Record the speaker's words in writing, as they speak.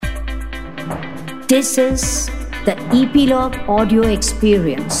This is the Epilogue audio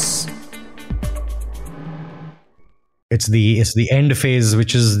experience. It's the end phase,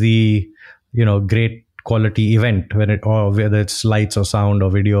 which is the great quality event when or whether it's lights or sound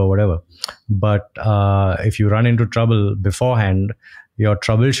or video or whatever. But if you run into trouble beforehand, your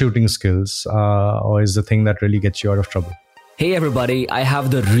troubleshooting skills or is the thing that really gets you out of trouble. Hey everybody, I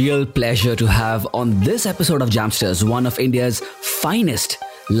have the real pleasure to have on this episode of Jamsters one of India's finest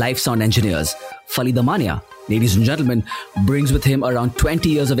live sound engineers, Fali Damania. Ladies and gentlemen, brings with him around 20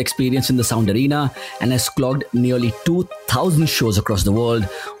 years of experience in the sound arena and has clocked nearly 2,000 shows across the world,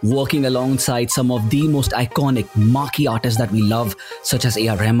 working alongside some of the most iconic marquee artists that we love, such as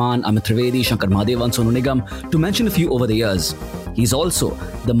A.R. Rahman, Amit Trivedi, Shankar Mahadevan, Sonu Nigam, to mention a few over the years. He's also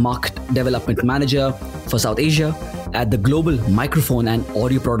the market development manager for South Asia at the global microphone and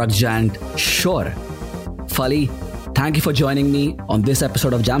audio products giant Shure. Fali, thank you for joining me on this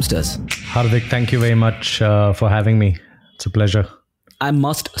episode of Jamsters. Hardik, thank you very much for having me. It's a pleasure. I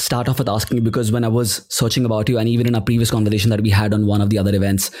must start off with asking you, because when I was searching about you and even in a previous conversation that we had on one of the other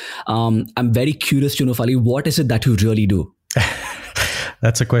events, I'm very curious to know, Fali, what is it that you really do?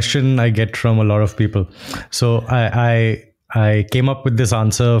 That's a question I get from a lot of people. So I came up with this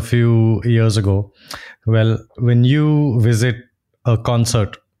answer a few years ago. Well, when you visit a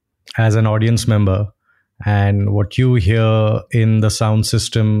concert as an audience member and what you hear in the sound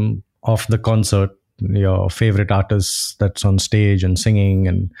system of the concert, your favorite artists that's on stage and singing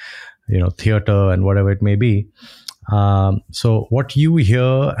and, theater and whatever it may be. So what you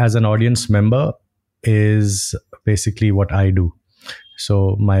hear as an audience member is basically what I do.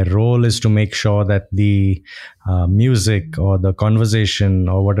 So my role is to make sure that the music or the conversation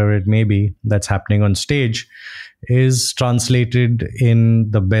or whatever it may be that's happening on stage is translated in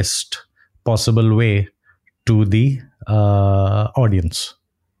the best possible way to the audience.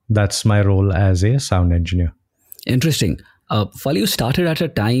 That's my role as a sound engineer. Interesting. Fali, you started at a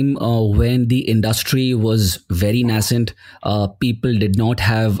time when the industry was very nascent. People did not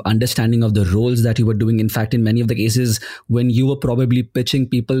have understanding of the roles that you were doing. In fact, in many of the cases, when you were probably pitching,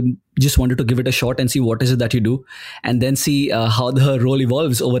 people just wanted to give it a shot and see what is it that you do, and then see how the role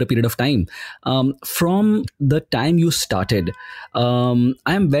evolves over a period of time. From the time you started, I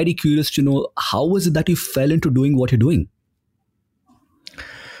am very curious to know, how was it that you fell into doing what you're doing?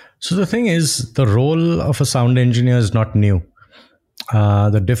 So the thing is, the role of a sound engineer is not new.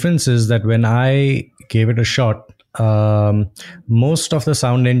 The difference is that when I gave it a shot, most of the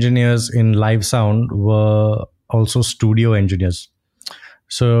sound engineers in live sound were also studio engineers.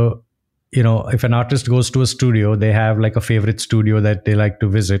 So, if an artist goes to a studio, they have like a favorite studio that they like to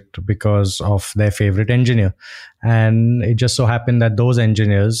visit because of their favorite engineer. And it just so happened that those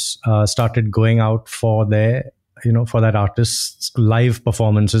engineers started going out for their for that artist's live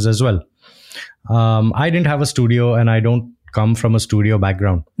performances as well. I didn't have a studio and I don't come from a studio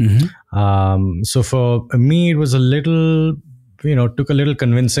background. Mm-hmm. So for me, it was a little, took a little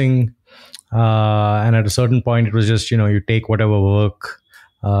convincing. And at a certain point, it was just, you take whatever work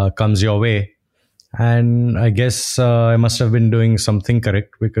comes your way. And I guess I must have been doing something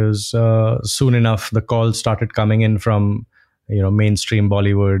correct, because soon enough, the calls started coming in from, mainstream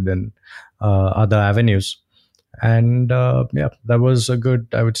Bollywood and other avenues. And that was a good,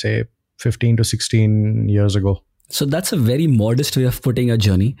 I would say, 15 to 16 years ago. So that's a very modest way of putting a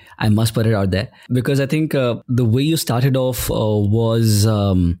journey. I must put it out there, because I think the way you started off was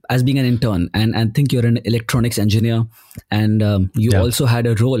as being an intern, and I think you're an electronics engineer, and you also had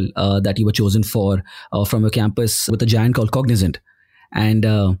a role that you were chosen for from a campus with a giant called Cognizant. And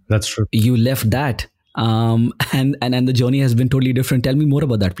that's true. You left that and the journey has been totally different. Tell me more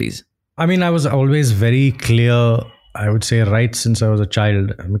about that, please. I mean, I was always very clear, I would say, right since I was a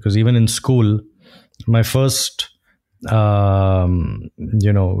child, because even in school, my first, whenever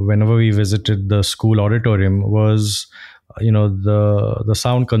we visited the school auditorium was, the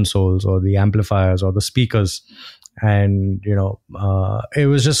sound consoles or the amplifiers or the speakers. And, it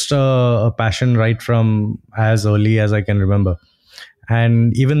was just a passion right from as early as I can remember.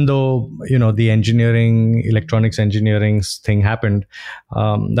 And even though, the electronics engineering thing happened,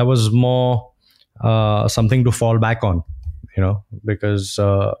 that was more something to fall back on, because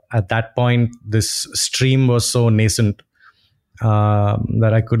at that point, this stream was so nascent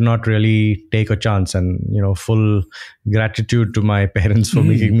that I could not really take a chance. And, full gratitude to my parents for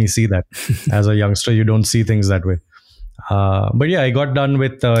making me see that. As a youngster, you don't see things that way. But yeah, I got done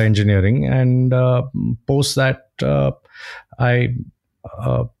with engineering, and post that, I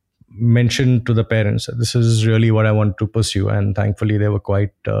mentioned to the parents that this is really what I want to pursue, and thankfully they were quite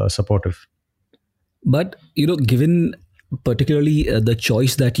supportive. But given particularly the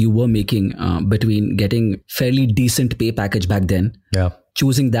choice that you were making between getting fairly decent pay package back then, Yeah.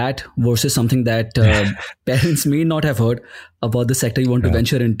 choosing that versus something that parents may not have heard about the sector you want to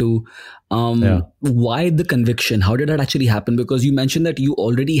venture into. Why the conviction? How did that actually happen? Because you mentioned that you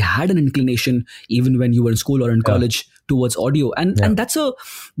already had an inclination even when you were in school or in college towards audio, and that's a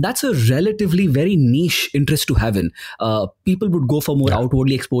relatively very niche interest to have in. People would go for more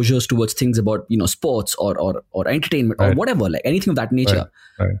outwardly exposures towards things about sports or entertainment or whatever, like anything of that nature.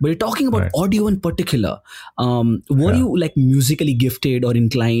 Right. But you're talking about audio in particular. Were you like musically gifted or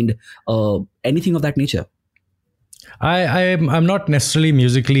inclined, anything of that nature? I'm not necessarily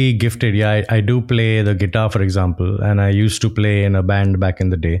musically gifted. Yeah, I do play the guitar, for example, and I used to play in a band back in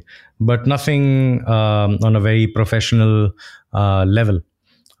the day, but nothing on a very professional level.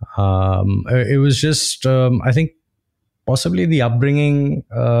 It was just, I think, possibly the upbringing.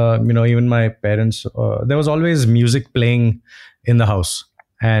 Even my parents, there was always music playing in the house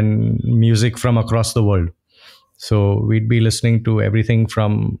and music from across the world. So we'd be listening to everything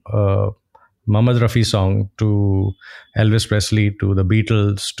from Mohammed Rafi song to Elvis Presley to the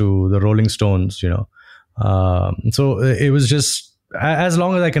Beatles to the Rolling Stones, so it was just, as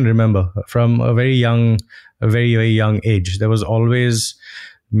long as I can remember, from a very very young age, there was always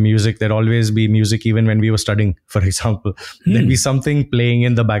music. There'd always be music, even when we were studying, for example. There'd be something playing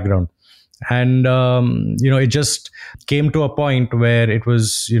in the background. And, it just came to a point where it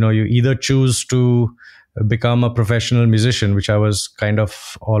was, you either choose to become a professional musician, which I was kind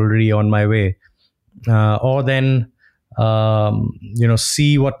of already on my way, or then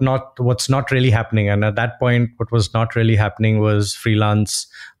see what's not really happening. And at that point, what was not really happening was freelance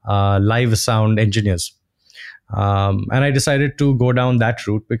live sound engineers. And I decided to go down that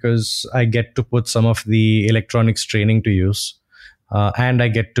route because I get to put some of the electronics training to use, and I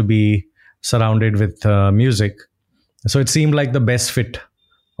get to be surrounded with music. So it seemed like the best fit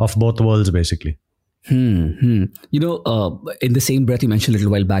of both worlds, basically. In the same breath, you mentioned a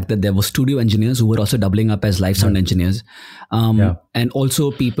little while back that there were studio engineers who were also doubling up as live sound engineers, and also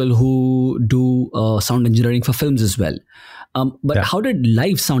people who do sound engineering for films as well. But how did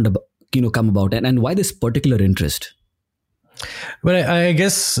live sound come about, and why this particular interest? Well, I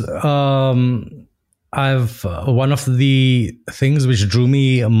guess I've one of the things which drew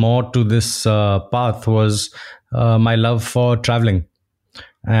me more to this path was my love for traveling.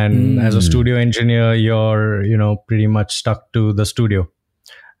 And as a studio engineer, you're, pretty much stuck to the studio.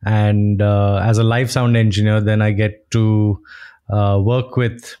 And as a live sound engineer, then I get to work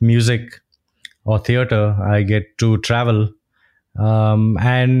with music or theater. I get to travel.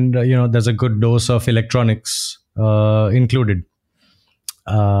 And, there's a good dose of electronics included.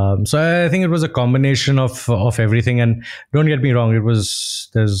 So I think it was a combination of everything. And don't get me wrong,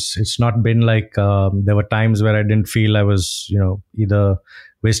 it's not been like there were times where I didn't feel I was, either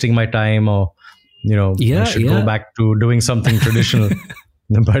wasting my time or, I should go back to doing something traditional.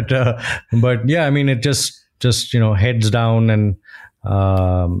 But yeah, I mean, it just heads down and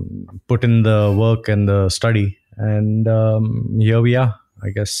put in the work and the study. And here we are, I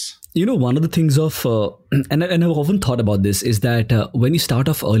guess. One of the things of, and I've often thought about this, is that when you start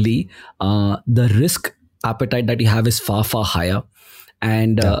off early, the risk appetite that you have is far, far higher.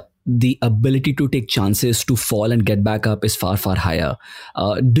 And the ability to take chances to fall and get back up is far, far higher.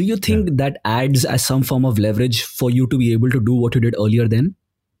 Do you think that adds as some form of leverage for you to be able to do what you did earlier then?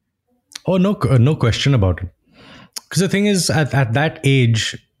 Oh, no question about it. Because the thing is, at that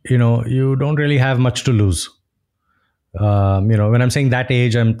age, you don't really have much to lose. When I'm saying that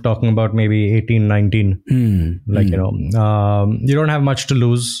age, I'm talking about maybe 18, 19. You don't have much to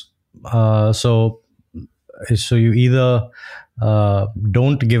lose. So you either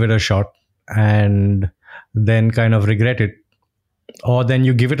don't give it a shot and then kind of regret it, or then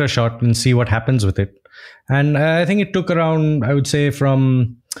you give it a shot and see what happens with it. And I think it took around, I would say,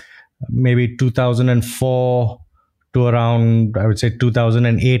 from maybe 2004 to around, I would say,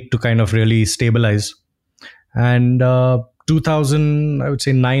 2008 to kind of really stabilize. And 2000, I would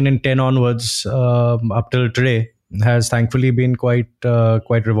say 9 and 10 onwards, up till today, has thankfully been quite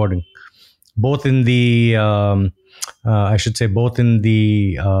rewarding. Both in the, I should say, both in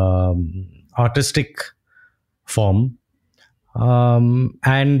the artistic form,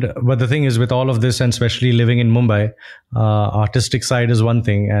 But the thing is, with all of this, and especially living in Mumbai, artistic side is one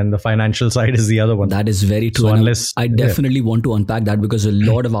thing and the financial side is the other one. That is very true. So And unless I definitely want to unpack that, because a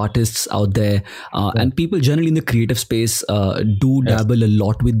lot of artists out there and people generally in the creative space do dabble a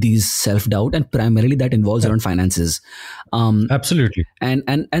lot with these self-doubt, and primarily that involves around finances. Absolutely. And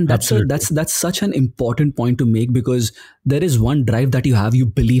that's such an important point to make, because there is one drive that you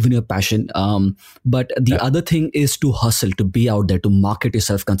believe in your passion, but the other thing is to hustle, to be out there, to market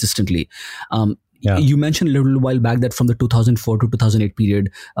yourself consistently. You mentioned a little while back that from the 2004 to 2008 period,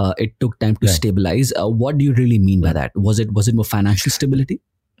 it took time to stabilize. What do you really mean by that? Was it more financial stability?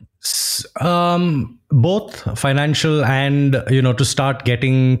 Both financial and, to start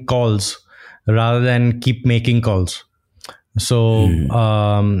getting calls rather than keep making calls. So,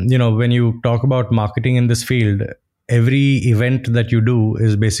 when you talk about marketing in this field, every event that you do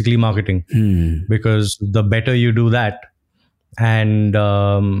is basically marketing, because the better you do that, and,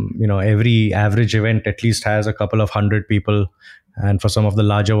 every average event at least has a couple of 100 people, and for some of the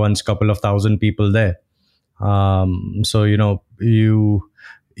larger ones, couple of 1,000 people there. So,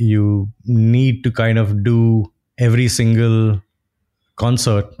 you need to kind of do every single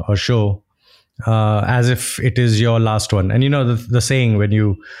concert or show as if it is your last one. And the saying, when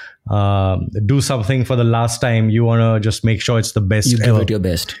you do something for the last time, you want to just make sure it's the best you ever. Give it your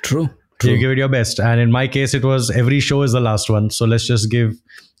best. True. You give it your best. And in my case, it was every show is the last one, so let's just give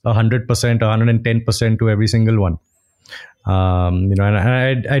 100%, 110% to every single one. And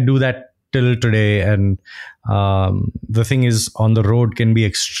I do that till today. And the thing is, on the road can be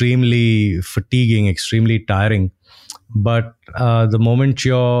extremely fatiguing, extremely tiring, but the moment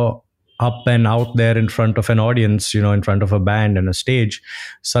you're up and out there in front of an audience, in front of a band and a stage,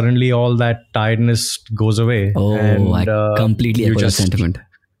 suddenly all that tiredness goes away. I completely echo that sentiment.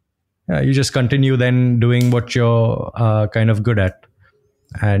 You just continue then doing what you're kind of good at.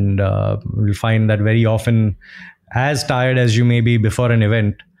 And you'll find that very often, as tired as you may be before an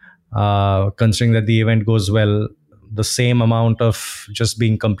event, considering that the event goes well, the same amount of just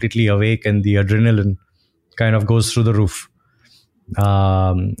being completely awake and the adrenaline kind of goes through the roof.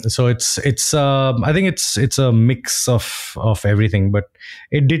 So it's I think it's a mix of everything, but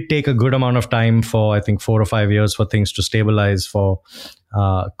it did take a good amount of time, for I think 4 or 5 years, for things to stabilize, for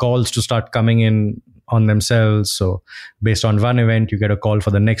calls to start coming in on themselves. So based on one event, you get a call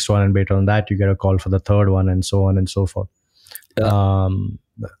for the next one, and based on that, you get a call for the third one, and so on and so forth.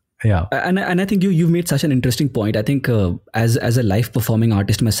 Yeah. And I think you've made such an interesting point. I think as a live performing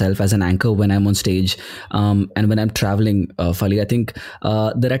artist myself, as an anchor when I'm on stage, and when I'm traveling, Fali, I think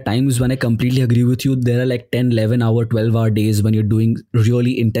there are times when I completely agree with you. There are like 10, 11 hour, 12 hour days when you're doing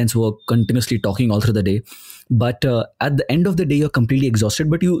really intense work, continuously talking all through the day. But at the end of the day, you're completely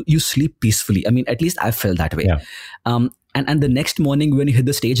exhausted, but you sleep peacefully. I mean, at least I felt that way. Yeah. And the next morning, when you hit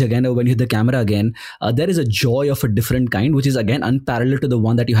the stage again, or when you hit the camera again, there is a joy of a different kind, which is again unparalleled to the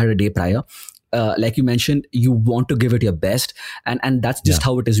one that you had a day prior. Like you mentioned, you want to give it your best, and that's just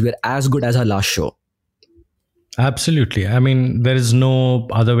how it is. We're as good as our last show. Absolutely. I mean, there is no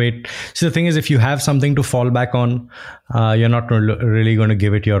other way. See, the thing is, if you have something to fall back on, you're not really going to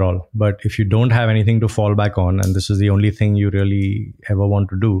give it your all. But if you don't have anything to fall back on, and this is the only thing you really ever want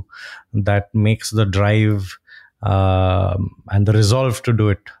to do, that makes the drive and the resolve to do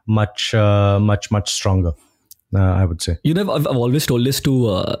it much stronger, I would say. I've always told this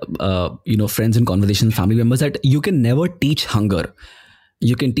to friends in conversation, family members, that you can never teach hunger.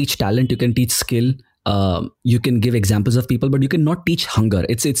 You can teach talent, you can teach skill, you can give examples of people, but you cannot teach hunger.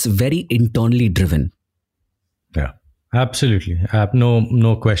 It's very internally driven. Yeah, absolutely.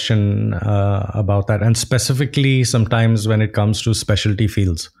 No question about that. And specifically, sometimes when it comes to specialty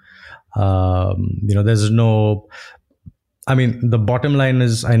fields, there's no, I mean, the bottom line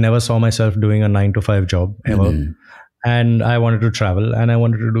is, I never saw myself doing a 9-to-5 job ever. And I wanted to travel, and I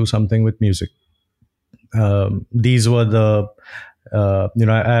wanted to do something with music. These were the,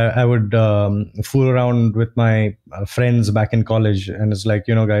 I would fool around with my friends back in college, and it's like,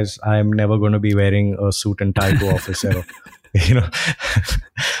 guys, I'm never going to be wearing a suit and tie to office ever.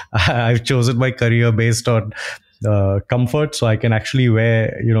 I've chosen my career based on comfort, so I can actually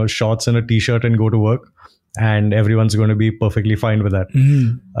wear shorts and a t-shirt and go to work, and everyone's going to be perfectly fine with that.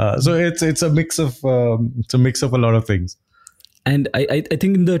 So it's a mix of a lot of things. And I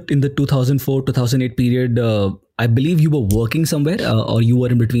think in the 2004-2008 period, I believe you were working somewhere, or you were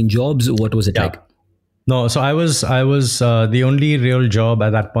in between jobs. What was it like? No, so I was the only real job at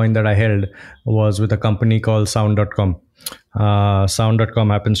that point that I held was with a company called Sound.com. Sound.com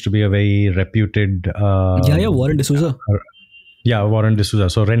happens to be a very reputed Warren D'Souza. Yeah, Warren D'Souza.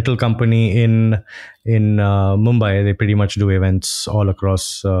 So rental company in Mumbai. They pretty much do events all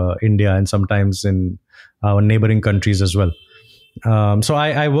across India and sometimes in our neighboring countries as well. So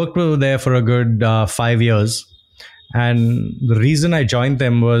I worked there for a good 5 years, and the reason I joined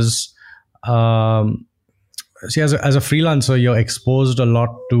them was, see, as a freelancer, you're exposed a lot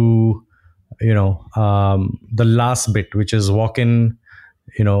to, the last bit, which is walk in,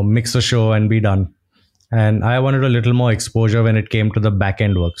 mix a show and be done. And I wanted a little more exposure when it came to the back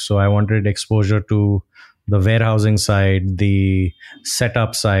end work. So I wanted exposure to the warehousing side, the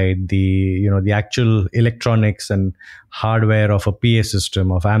setup side, the actual electronics and hardware of a PA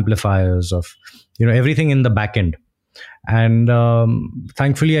system, of amplifiers, of everything in the back end. And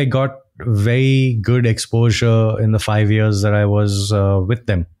thankfully, I got very good exposure in the 5 years that I was with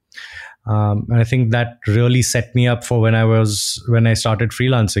them. And I think that really set me up for when I started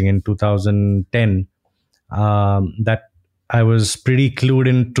freelancing in 2010. That I was pretty clued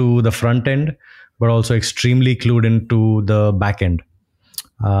into the front end, but also extremely clued into the back end.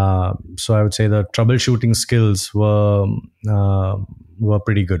 So I would say the troubleshooting skills were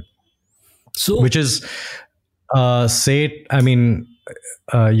pretty good. So, which is, you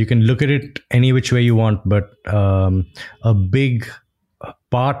can look at it any which way you want, but a big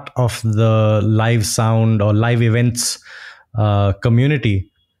part of the live sound or live events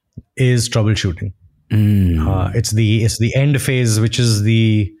community is troubleshooting. It's the end phase, which is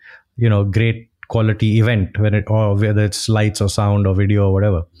the great quality event, or whether it's lights or sound or video or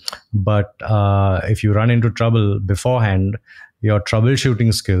whatever. But if you run into trouble beforehand, your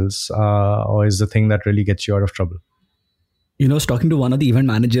troubleshooting skills is the thing that really gets you out of trouble. I was talking to one of the event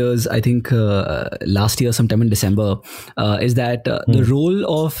managers, I think last year, sometime in December, is that the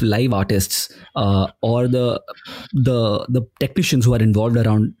role of live artists or the technicians who are involved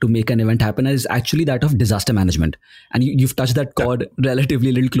around to make an event happen is actually that of disaster management. And you've touched that chord relatively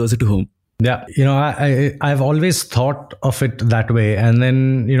a little closer to home. Yeah, I've always thought of it that way. And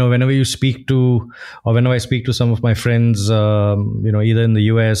then, whenever I speak to some of my friends, either in the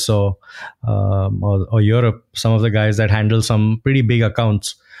US or Europe, some of the guys that handle some pretty big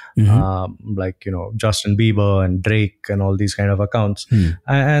accounts, like, Justin Bieber and Drake and all these kind of accounts.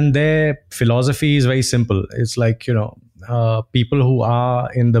 And their philosophy is very simple. It's like, people who are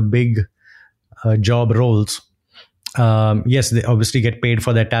in the big job roles, yes, they obviously get paid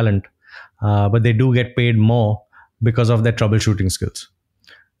for their talent. But they do get paid more because of their troubleshooting skills.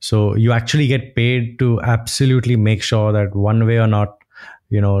 So you actually get paid to absolutely make sure that one way or not,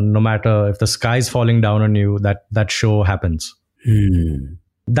 no matter if the sky's falling down on you, that show happens.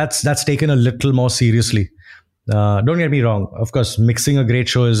 That's taken a little more seriously. Don't get me wrong. Of course, mixing a great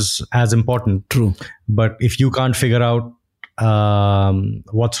show is as important. True. But if you can't figure out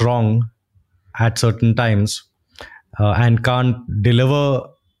what's wrong at certain times and can't deliver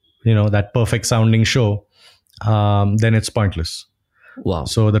that perfect sounding show, then it's pointless. Wow.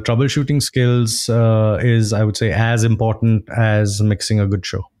 So the troubleshooting skills is, I would say, as important as mixing a good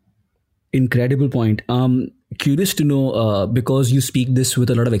show. Incredible point. Curious to know, because you speak this with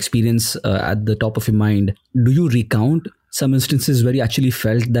a lot of experience at the top of your mind, do you recount some instances where you actually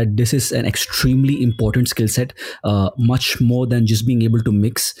felt that this is an extremely important skill set, much more than just being able to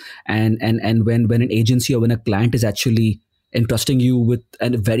mix? And when an agency or when a client is actually entrusting you with a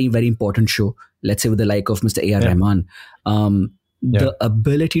very, very important show, let's say with the like of Mr. A.R. Rahman, the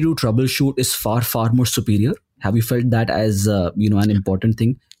ability to troubleshoot is far, far more superior. Have you felt that as an important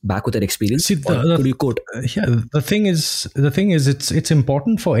thing back with that experience? See, could you quote? The thing is, it's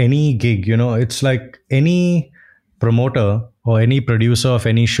important for any gig. It's like any promoter or any producer of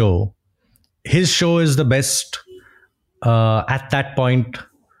any show. His show is the best at that point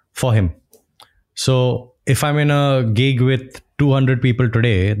for him. So if I'm in a gig with 200 people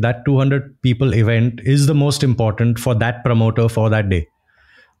today, that 200 people event is the most important for that promoter for that day.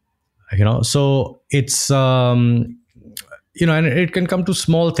 So it's, and it can come to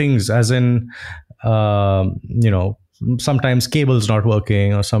small things, as in, sometimes cables not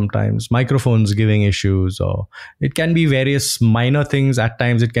working, or sometimes microphones giving issues, or it can be various minor things. At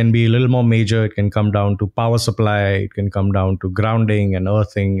times it can be a little more major. It can come down to power supply. It can come down to grounding and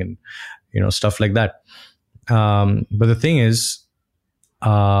earthing and, stuff like that. But the thing is,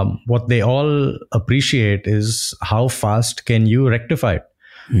 what they all appreciate is how fast can you rectify it?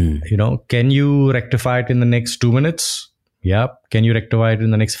 Can you rectify it in the next 2 minutes? Yeah. Can you rectify it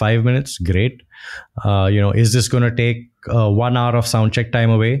in the next 5 minutes? Great. Is this going to take 1 hour of sound check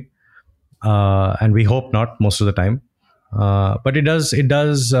time away? And we hope not most of the time. But it does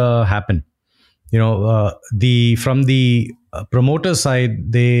happen. From the promoter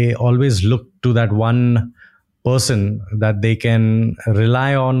side, they always look to that one person that they can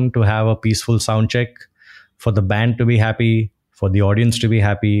rely on to have a peaceful sound check, for the band to be happy, for the audience to be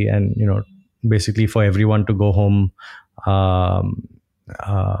happy, and basically for everyone to go home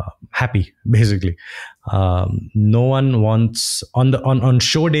happy. Basically, no one wants on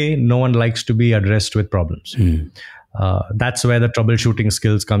show day. No one likes to be addressed with problems. That's where the troubleshooting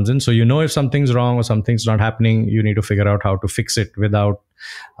skills comes in. So if something's wrong or something's not happening, you need to figure out how to fix it without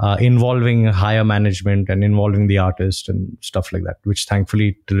involving higher management and involving the artist and stuff like that, which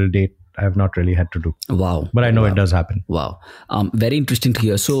thankfully till date I have not really had to do. Wow. But I know it does happen. Wow. Very interesting to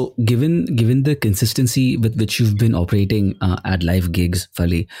hear. So given the consistency with which you've been operating at live gigs,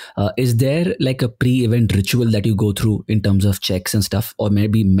 Fali, is there like a pre-event ritual that you go through in terms of checks and stuff, or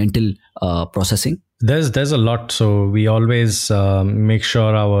maybe mental processing? There's a lot. So we always make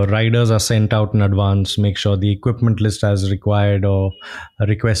sure our riders are sent out in advance, make sure the equipment list as required or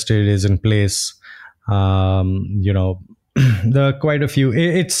requested is in place. There are quite a few.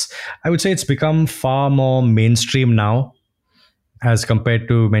 I would say it's become far more mainstream now as compared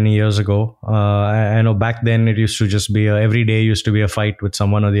to many years ago. I know back then it used to just be every day used to be a fight with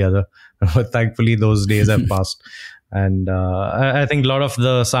someone or the other. But thankfully those days have passed. And I think a lot of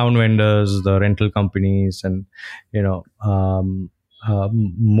the sound vendors, the rental companies, and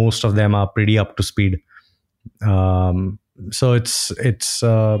most of them are pretty up to speed. So it's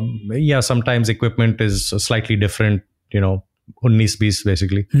sometimes equipment is slightly different. 19-20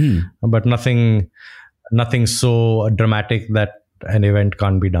 basically, but nothing so dramatic that an event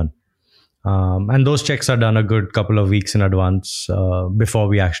can't be done. And those checks are done a good couple of weeks in advance before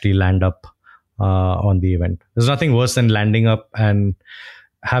we actually land up on the event. There's nothing worse than landing up and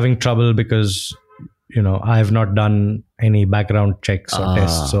having trouble because I have not done any background checks or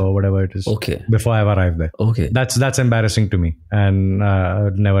tests or whatever it is before I've arrived there. That's embarrassing to me, and I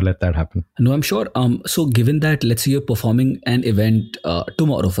would never let that happen. No, I'm sure. So given that, let's say you're performing an event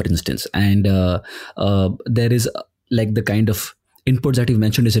tomorrow, for instance, and there is like the kind of inputs that you've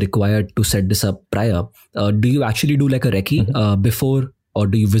mentioned is required to set this up prior. Do you actually do like a recce before, or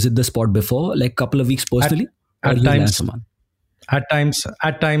do you visit the spot before, like a couple of weeks personally? At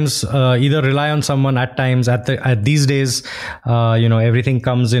times, either rely on someone. At times, at these days, everything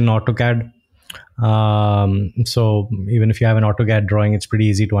comes in AutoCAD. So even if you have an AutoCAD drawing, it's pretty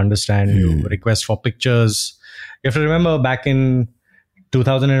easy to understand. You request for pictures. You have to remember back in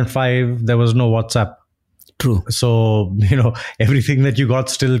 2005, there was no WhatsApp. True. So, everything that you got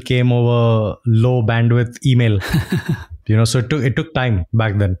still came over low bandwidth email. So it took time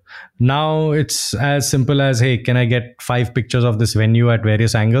back then. Now it's as simple as, hey, can I get 5 pictures of this venue at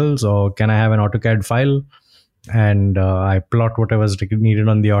various angles, or can I have an AutoCAD file? And I plot whatever's needed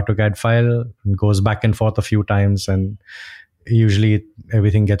on the AutoCAD file. It goes back and forth a few times, and usually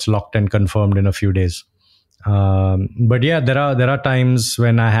everything gets locked and confirmed in a few days. But yeah, there are times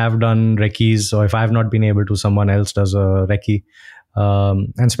when I have done recce's, or if I have not been able to, someone else does a recce,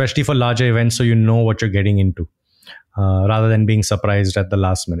 and especially for larger events, so you know what you're getting into. Rather than being surprised at the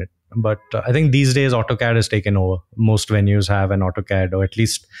last minute. But I think these days AutoCAD has taken over. Most venues have an AutoCAD, or at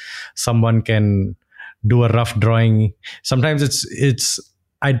least someone can do a rough drawing. Sometimes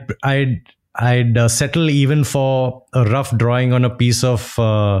I'd settle even for a rough drawing on a piece of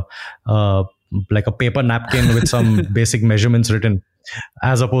like a paper napkin with some basic measurements written,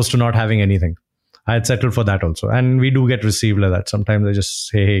 as opposed to not having anything. I'd settle for that also. And we do get received like that. Sometimes I just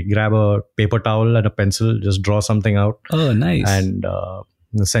say, hey, grab a paper towel and a pencil, just draw something out. Oh, nice. And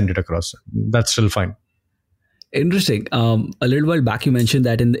send it across. That's still fine. Interesting. A little while back, you mentioned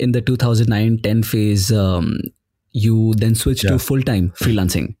that in the 2009-10 phase, you then switched to full-time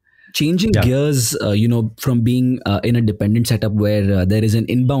freelancing. Changing gears, from being in a dependent setup where there is an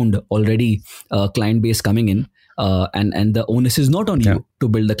inbound already client base coming in, and the onus is not on you to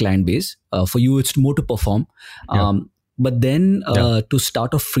build the client base. For you, it's more to perform. But then to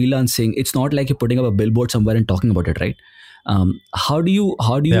start off freelancing, it's not like you're putting up a billboard somewhere and talking about it, right? How do you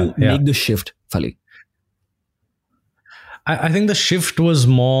make the shift, Fali? I think the shift was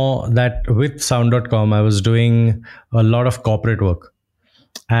more that with Sound.com, I was doing a lot of corporate work.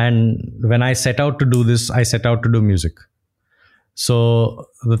 And when I set out to do this, I set out to do music. So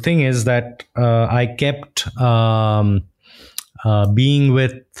the thing is that I kept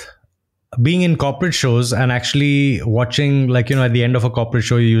being in corporate shows and actually watching, like, at the end of a corporate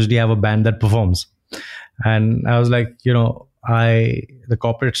show, you usually have a band that performs. And I was like, the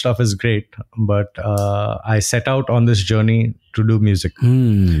corporate stuff is great, but I set out on this journey to do music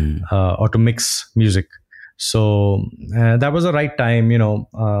or to mix music. So that was the right time.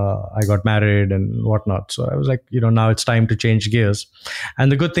 I got married and whatnot. So I was like, now it's time to change gears.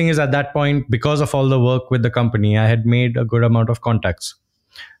 And the good thing is, at that point, because of all the work with the company, I had made a good amount of contacts.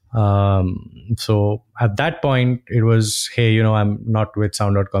 So at that point, it was, hey, I'm not with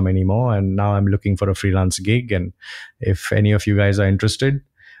Sound.com anymore, and now I'm looking for a freelance gig. And if any of you guys are interested,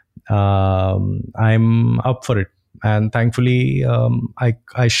 I'm up for it. And thankfully,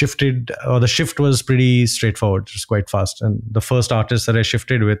 I shifted, or the shift was pretty straightforward, just quite fast. And the first artist that I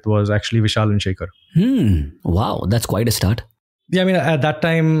shifted with was actually Vishal and Shekhar. Wow, that's quite a start. Yeah, I mean, at that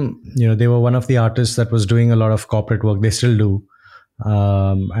time, they were one of the artists that was doing a lot of corporate work. They still do.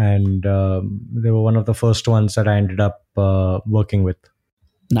 And they were one of the first ones that I ended up working with.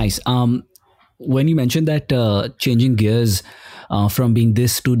 Nice. When you mentioned that changing gears from being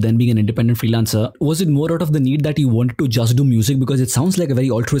this to then being an independent freelancer, was it more out of the need that you wanted to just do music? Because it sounds like a very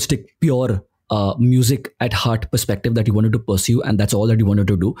altruistic, pure music at heart perspective that you wanted to pursue, and that's all that you wanted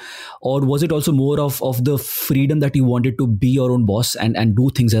to do. Or was it also more of the freedom that you wanted to be your own boss and do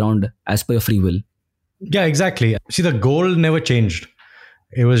things around as per your free will? Yeah, exactly. See, the goal never changed.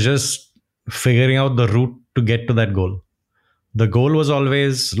 It was just figuring out the route to get to that goal. The goal was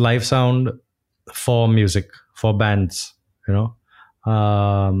always live sound for music, for bands,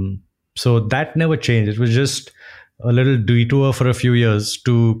 So that never changed. It was just a little detour for a few years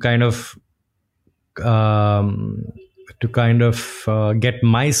to kind of get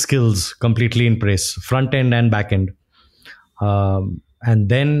my skills completely in place, front end and back end. And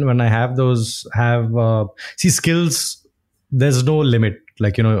then when I have those, skills, there's no limit.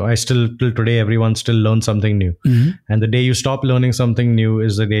 Like, I still, till today, everyone still learns something new. Mm-hmm. And the day you stop learning something new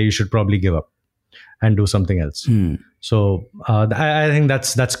is the day you should probably give up and do something else. So I think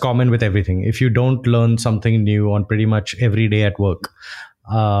that's common with everything. If you don't learn something new on pretty much every day at work,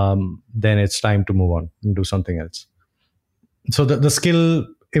 then it's time to move on and do something else. So the skill,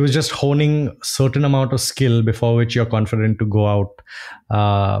 it was just honing a certain amount of skill before which you're confident to go out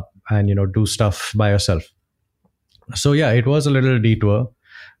and do stuff by yourself. So yeah, it was a little detour,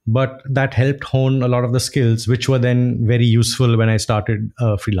 but that helped hone a lot of the skills, which were then very useful when I started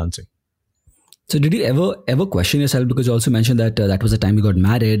freelancing. So did you ever question yourself? Because you also mentioned that that was the time you got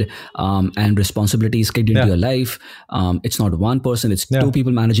married and responsibilities kicked into your life. It's not one person, it's two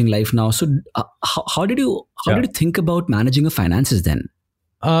people managing life now. So how did you think about managing your finances then?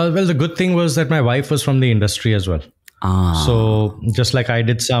 Well, the good thing was that my wife was from the industry as well. So just like I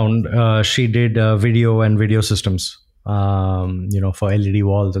did sound, she did video and video systems, for LED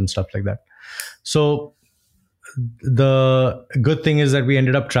walls and stuff like that. So the good thing is that we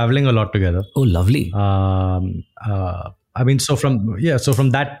ended up traveling a lot together. Oh, lovely. So from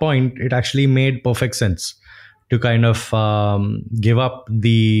that point, it actually made perfect sense to kind of give up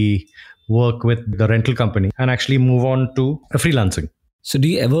the work with the rental company and actually move on to freelancing. So do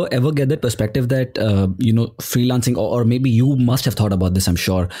you ever get that perspective that, freelancing, or maybe you must have thought about this, I'm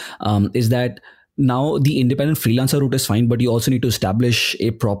sure, is that now the independent freelancer route is fine, but you also need to establish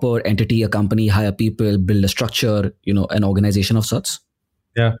a proper entity, a company, hire people, build a structure, an organization of sorts?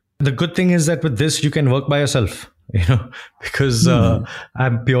 Yeah. The good thing is that with this, you can work by yourself, because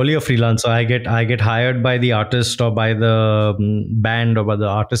I'm purely a freelancer. I get hired by the artist or by the band or by the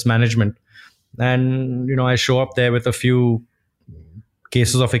artist management. And, I show up there with a few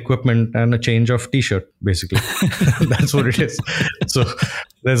cases of equipment and a change of t-shirt, basically. That's what it is. So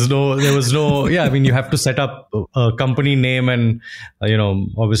there was no, you have to set up a company name and,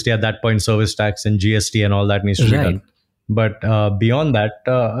 obviously at that point, service tax and GST and all that needs to be done. But beyond that,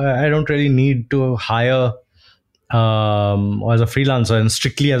 I don't really need to hire as a freelancer, and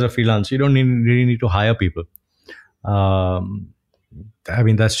strictly as a freelancer, you don't really need to hire people.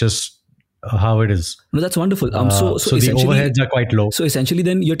 That's just how it is. No, that's wonderful. So the overheads are quite low. So essentially,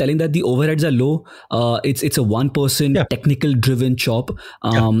 then you're telling that the overheads are low. It's a one-person technical driven shop,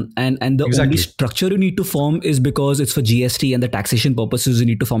 and the only structure you need to form is because it's for GST and the taxation purposes. You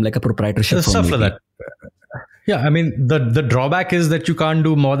need to form like a proprietorship firm. Stuff like that. Yeah, the drawback is that you can't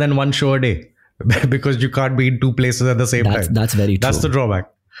do more than one show a day because you can't be in two places at the same time. That's very true. That's the drawback.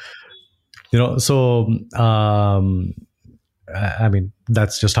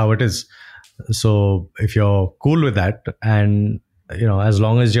 That's just how it is. So if you're cool with that, and as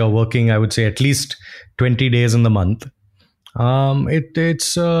long as you're working, I would say at least 20 days in the month,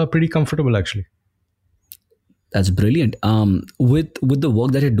 it's pretty comfortable actually. That's brilliant. With the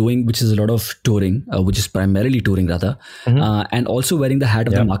work that you're doing, which is a lot of touring, which is primarily touring rather, and also wearing the hat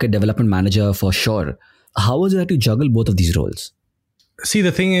of the market development manager for Shure, how was it that you juggle both of these roles? See,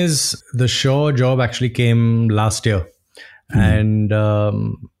 the thing is, the Shure job actually came last year, and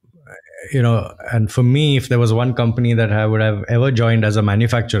and for me, if there was one company that I would have ever joined as a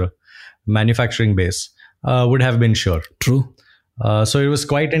manufacturing base, would have been Shure. True. So it was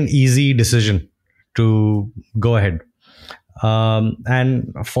quite an easy decision to go ahead.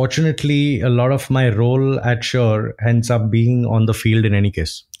 And fortunately, a lot of my role at Shure ends up being on the field in any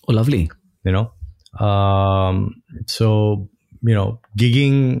case. Oh, lovely. So,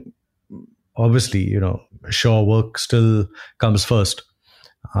 gigging, obviously, Shure work still comes first.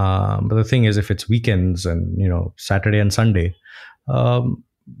 But the thing is, if it's weekends and, Saturday and Sunday,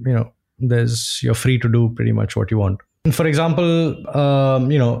 you're free to do pretty much what you want. For example,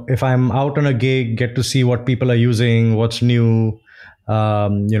 if I'm out on a gig, get to see what people are using, what's new,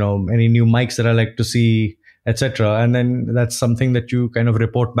 any new mics that I like to see, etc. And then that's something that you kind of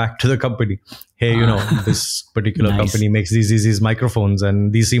report back to the company. Hey, this particular company makes these microphones,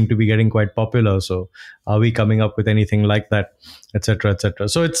 and these seem to be getting quite popular. So are we coming up with anything like that, etc., etc.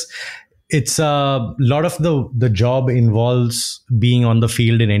 So it's a lot of the job involves being on the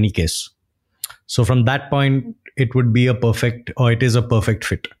field in any case. So from that point, it is a perfect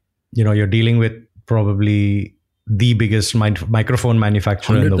fit. You're dealing with probably the biggest microphone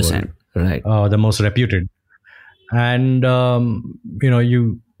manufacturer 100%, in the world, right? The most reputed, and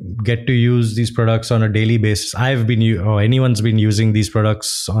you get to use these products on a daily basis. Anyone's been using these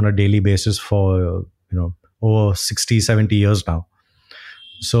products on a daily basis for over 60, 70 years now.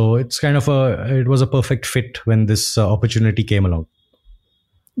 So it's it was a perfect fit when this opportunity came along.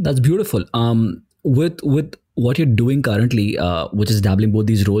 That's beautiful. With what you're doing currently, which is dabbling both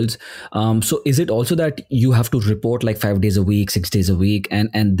these roles, so is it also that you have to report like 5 days a week, 6 days a week,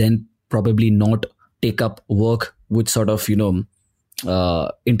 and then probably not take up work which sort of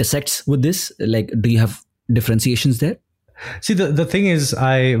intersects with this? Like, do you have differentiations there? See, the thing is,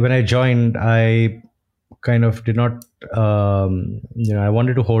 when I joined, I kind of did not, I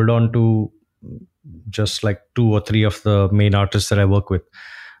wanted to hold on to just like 2 or 3 of the main artists that I work with,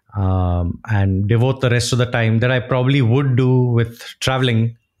 and devote the rest of the time that I probably would do with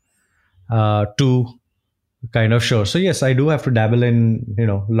traveling to kind of Shure. So yes, I do have to dabble in,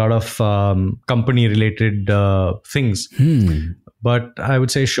 a lot of company related things. But I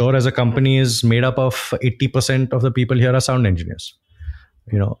would say Shure as a company is made up of 80% of the people here are sound engineers.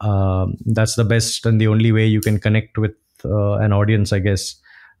 That's the best and the only way you can connect with an audience, I guess,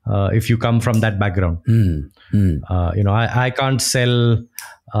 if you come from that background. I can't sell.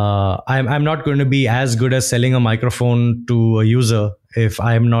 I'm not going to be as good as selling a microphone to a user if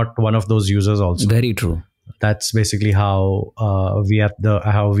I'm not one of those users also. Very true. That's basically how we at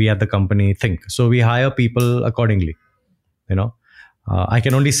the company think. So we hire people accordingly. I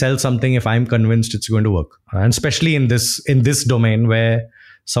can only sell something if I'm convinced it's going to work, and especially in this domain where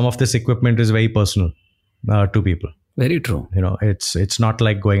some of this equipment is very personal to people. Very true. It's not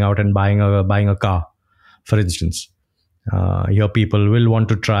like going out and buying a car, for instance. Here people will want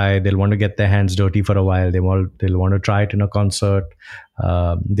to try. They'll want to get their hands dirty for a while. They'll want to try it in a concert.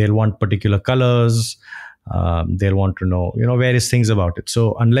 They'll want particular colors. They'll want to know various things about it.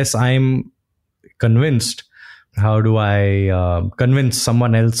 So unless I'm convinced, how do I convince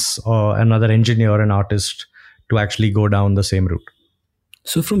someone else or another engineer or an artist to actually go down the same route?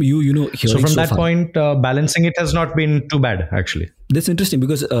 So from you, so from that point, balancing it has not been too bad, actually. That's interesting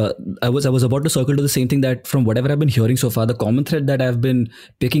because I was about to circle to the same thing, that from whatever I've been hearing so far, the common thread that I've been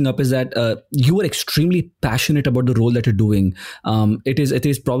picking up is that you are extremely passionate about the role that you're doing. It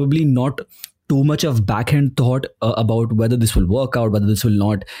is probably not too much of backhand thought about whether this will work out, whether this will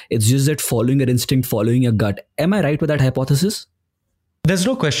not. It's just that following your instinct, following your gut. Am I right with that hypothesis? There's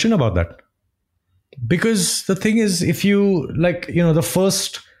no question about that. Because the thing is, if you the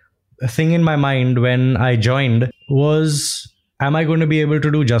first thing in my mind when I joined was, am I going to be able to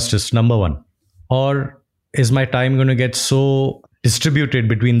do justice? Number one. Or is my time going to get so distributed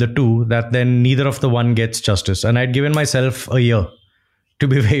between the two that then neither of the one gets justice? And I'd given myself a year, to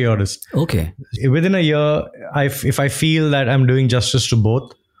be very honest. Okay. Within a year, if I feel that I'm doing justice to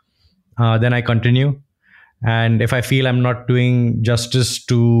both, then I continue. And if I feel I'm not doing justice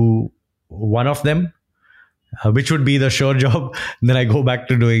to one of them, which would be the Shure job, then I go back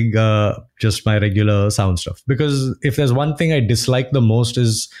to doing just my regular sound stuff. Because if there's one thing I dislike the most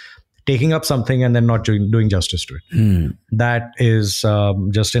is taking up something and then not doing justice to it. That is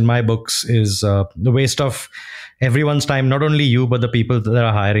just in my books is the waste of everyone's time, not only you, but the people that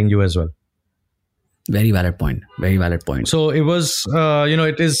are hiring you as well. Very valid point. Very valid point. So it was,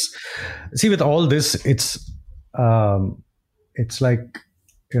 it is, see, with all this, it's like,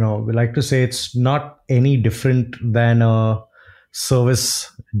 we like to say it's not any different than a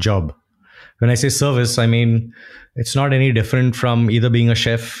service job. When I say service, I mean, it's not any different from either being a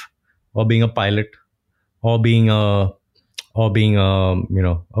chef or being a pilot, or being a a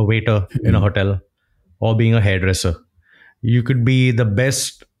waiter in a hotel, or being a hairdresser. You could be the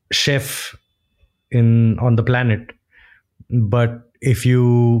best chef in on the planet, but if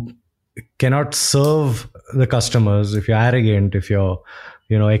you cannot serve the customers, if you're arrogant, if you're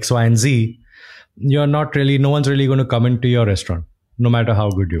X, Y, and Z, you're not really. No one's really going to come into your restaurant, no matter how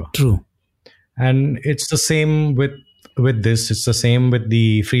good you are. True. And it's the same with this. It's the same with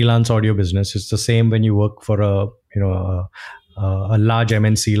the freelance audio business. It's the same when you work for a large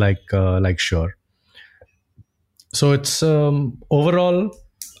MNC like Shure. So it's overall,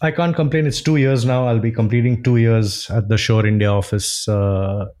 I can't complain. It's 2 years now. I'll be completing 2 years at the Shure India office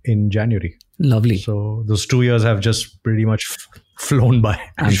in January. Lovely. So those 2 years have just pretty much flown by.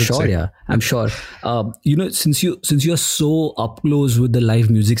 I'm sure. Yeah, I'm sure. Since you are so up close with the live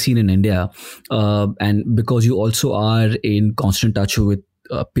music scene in India, and because you also are in constant touch with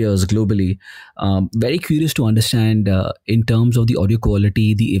peers globally, very curious to understand in terms of the audio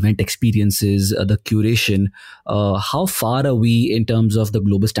quality, the event experiences, the curation. How far are we in terms of the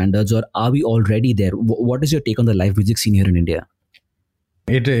global standards, or are we already there? What is your take on the live music scene here in India?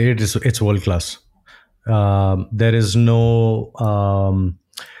 It's world class. There is no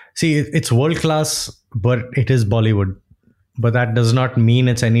it's world class, but it is Bollywood. But that does not mean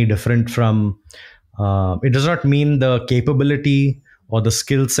it's any different from. It does not mean the capability or the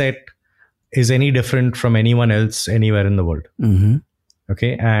skill set is any different from anyone else anywhere in the world. Mm-hmm.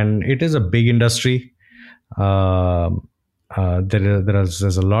 Okay, and it is a big industry. There's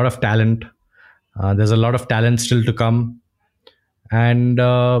a lot of talent. There's a lot of talent still to come. And,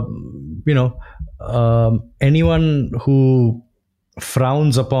 anyone who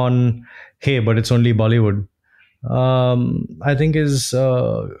frowns upon, hey, but it's only Bollywood, I think is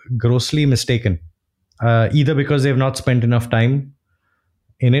grossly mistaken. Either because they've not spent enough time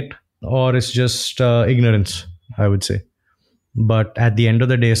in it, or it's just ignorance, I would say. But at the end of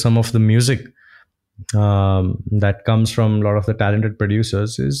the day, some of the music that comes from a lot of the talented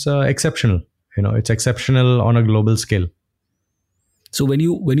producers is exceptional. It's exceptional on a global scale. So when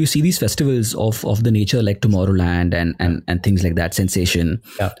you see these festivals of the nature like Tomorrowland and things like that, Sensation,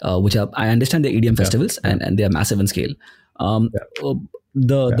 which are, I understand, they're EDM festivals and they are massive in scale.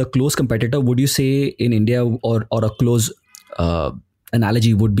 The close competitor, would you say, in India, or a close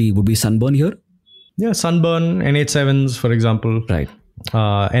analogy would be Sunburn here? Yeah, Sunburn, NH7's, for example. Right.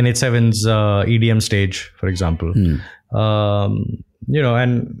 NH7's EDM stage, for example. And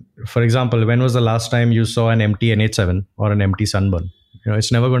for example, when was the last time you saw an empty NH7 or an empty Sunburn?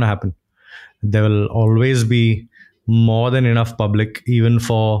 It's never going to happen. There will always be more than enough public, even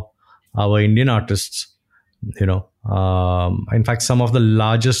for our Indian artists. In fact, some of the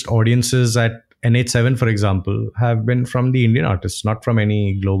largest audiences at NH7, for example, have been from the Indian artists, not from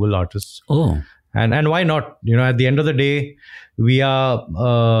any global artists. Oh. And why not? At the end of the day, we are,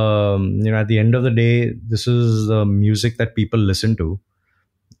 at the end of the day, this is the music that people listen to.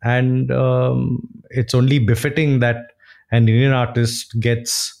 And it's only befitting that an Indian artist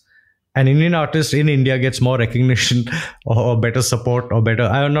in India gets more recognition or better support, or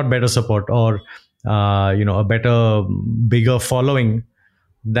not better support, or, a better, bigger following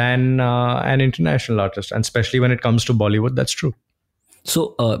than an international artist. And especially when it comes to Bollywood, that's true.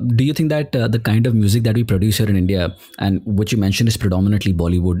 So do you think that the kind of music that we produce here in India, and what you mentioned is predominantly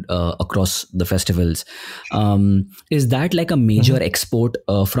Bollywood across the festivals, is that like a major export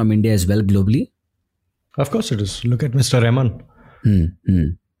from India as well globally? Of course it is. Look at Mr. Rahman.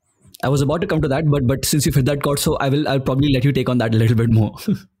 I was about to come to that, but since you hit that chord, so I'll probably let you take on that a little bit more.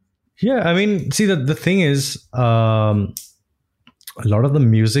 Yeah, I mean, see, the thing is, a lot of the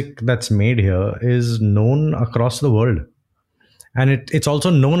music that's made here is known across the world. And it's also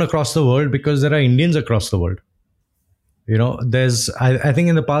known across the world because there are Indians across the world. I think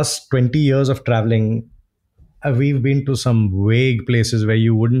in the past 20 years of traveling, we've been to some vague places where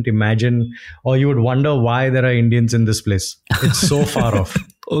you wouldn't imagine, or you would wonder why there are Indians in this place. It's so far off.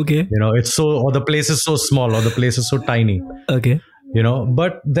 Okay. or the place is so small, or the place is so tiny. Okay.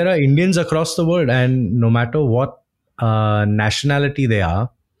 But there are Indians across the world, and no matter what nationality they are,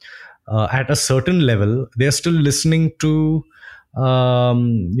 at a certain level, they're still listening to a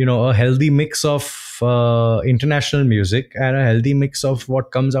healthy mix of international music and a healthy mix of what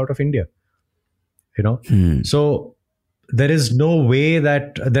comes out of India. So there is no way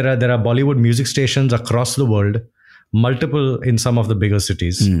that there are Bollywood music stations across the world, multiple in some of the bigger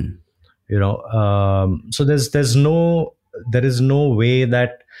cities. So there is no way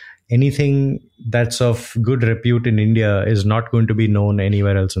that anything that's of good repute in India is not going to be known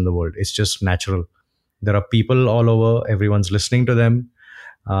anywhere else in the world. It's just natural. There are people all over, everyone's listening to them.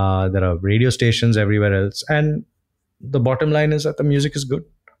 There are radio stations everywhere else, and the bottom line is that the music is good.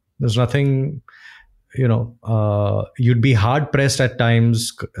 There's nothing, you'd be hard pressed at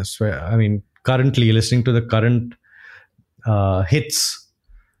times. I mean, currently listening to the current hits,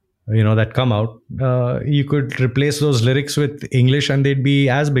 that come out, you could replace those lyrics with English and they'd be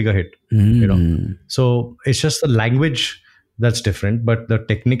as big a hit. So it's just the language that's different, but the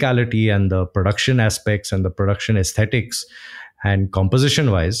technicality and the production aspects and the production aesthetics and composition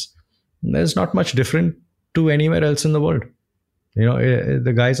wise, there's not much different to anywhere else in the world.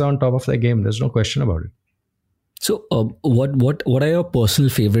 The guys are on top of their game. There's no question about it. So what are your personal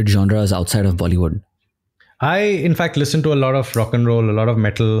favorite genres outside of Bollywood? I, in fact, listen to a lot of rock and roll, a lot of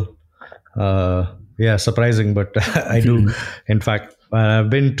metal. Surprising, but I do. In fact, I've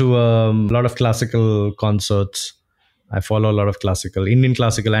been to a lot of classical concerts. I follow a lot of classical, Indian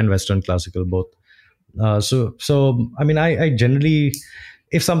classical and Western classical, both. So I mean, I generally,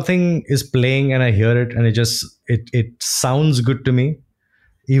 if something is playing and I hear it and it sounds good to me,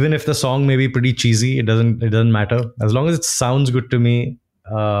 even if the song may be pretty cheesy, it doesn't matter. As long as it sounds good to me,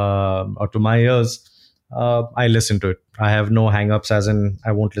 or to my ears, I listen to it. I have no hang-ups, as in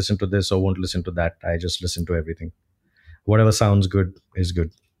I won't listen to this or won't listen to that. I just listen to everything. Whatever sounds good is good.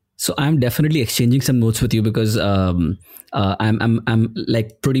 So I'm definitely exchanging some notes with you because I'm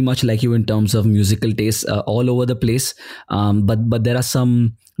like pretty much like you in terms of musical tastes, all over the place. But there are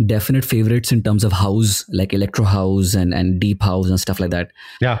some definite favorites in terms of house, like electro house and deep house and stuff like that.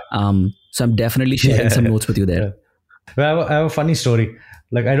 Yeah. So I'm definitely sharing some notes with you there. Yeah. Well, I have a funny story.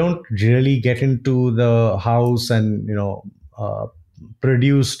 Like, I don't really get into the house and,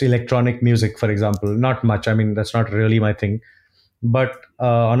 produced electronic music, for example. Not much. I mean, that's not really my thing. But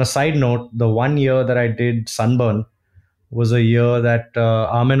on a side note, the 1 year that I did Sunburn was a year that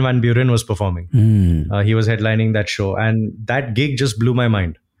Armin van Buuren was performing. He was headlining that show. And that gig just blew my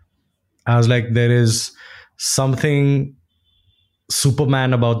mind. I was like, there is something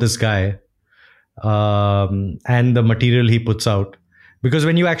Superman about this guy, and the material he puts out. Because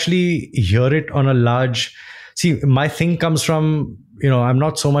when you actually hear it on a large... See, my thing comes from, I'm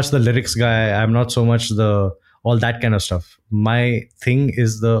not so much the lyrics guy. I'm not so much all that kind of stuff. My thing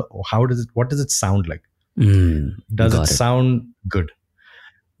is what does it sound like? Does it sound good?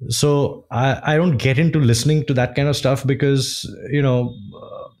 So I don't get into listening to that kind of stuff because,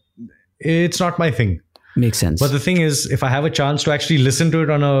 it's not my thing. Makes sense. But the thing is, if I have a chance to actually listen to it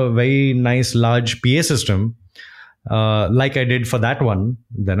on a very nice large PA system, like I did for that one,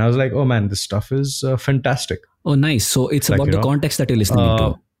 then I was like, oh man, this stuff is fantastic. Oh, nice. So it's like, about the context that you're listening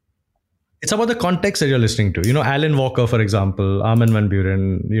to. It's about the context that you're listening to. Alan Walker, for example, Armin van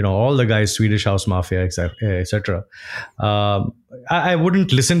Buuren, all the guys, Swedish House Mafia, etc. I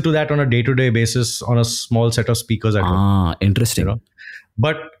wouldn't listen to that on a day-to-day basis on a small set of speakers at home. Interesting.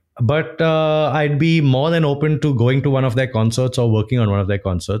 But I'd be more than open to going to one of their concerts or working on one of their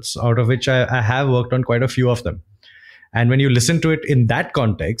concerts, out of which I have worked on quite a few of them. And when you listen to it in that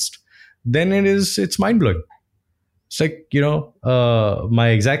context, then it's mind-blowing. It's like, my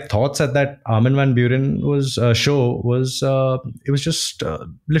exact thoughts at that Armin van Buuren show was, it was just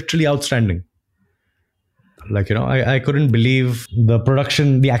literally outstanding. Like, I couldn't believe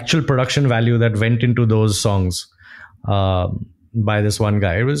the actual production value that went into those songs by this one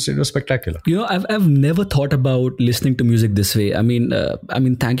guy. It was spectacular. I've never thought about listening to music this way. I mean,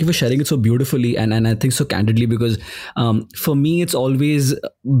 thank you for sharing it so beautifully and I think so candidly, because for me, it's always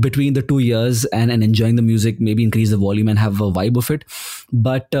between the 2 ears and enjoying the music, maybe increase the volume and have a vibe of it.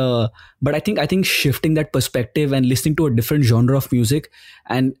 But I think shifting that perspective and listening to a different genre of music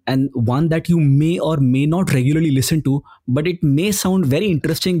and one that you may or may not regularly listen to, but it may sound very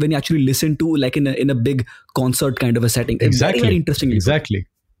interesting when you actually listen to, like in a big concert kind of a setting. Exactly. Very, very interesting. Exactly.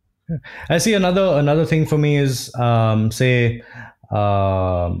 I see another thing for me is say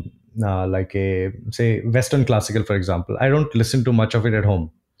Western classical, for example. I don't listen to much of it at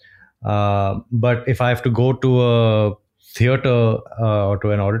home, but if I have to go to a theater or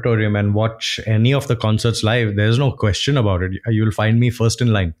to an auditorium and watch any of the concerts live, there's no question about it. You'll find me first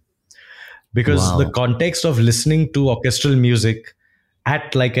in line, because the context of listening to orchestral music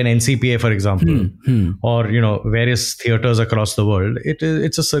at like an NCPA, for example, or various theaters across the world,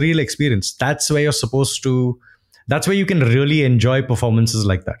 it's a surreal experience. That's where that's where you can really enjoy performances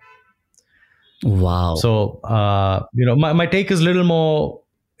like that. Wow. So my take is a little more,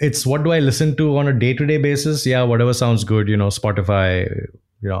 it's what do I listen to on a day-to-day basis? Yeah, whatever sounds good, Spotify,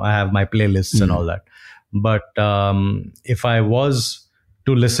 I have my playlists and all that. But if I was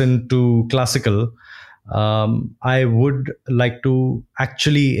to listen to classical, I would like to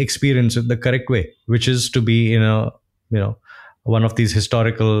actually experience it the correct way, which is to be in a one of these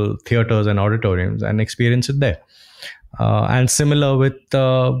historical theaters and auditoriums and experience it there. And similar with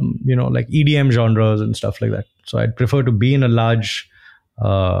like EDM genres and stuff like that. So I'd prefer to be in a large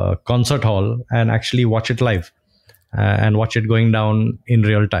concert hall and actually watch it live. And watch it going down in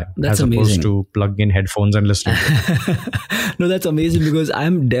real time. That's as opposed amazing. to plug in headphones and listening to it. No, that's amazing, because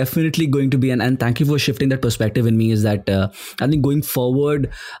I'm definitely going to be, and thank you for shifting that perspective in me, is that I think going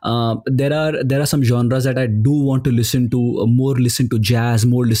forward, there are some genres that I do want to listen to, more listen to jazz,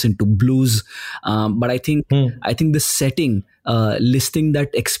 more listen to blues. But I think the setting, listening that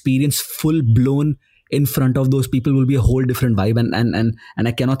experience full blown in front of those people will be a whole different vibe, and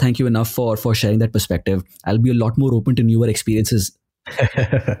I cannot thank you enough for sharing that perspective. I'll be a lot more open to newer experiences.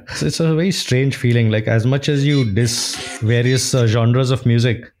 So it's a very strange feeling, like as much as you diss various genres of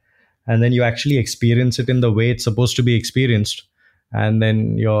music, and then you actually experience it in the way it's supposed to be experienced, and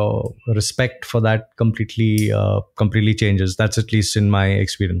then your respect for that completely changes. That's at least in my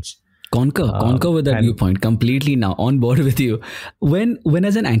experience. Conquer with that viewpoint completely. Now on board with you. When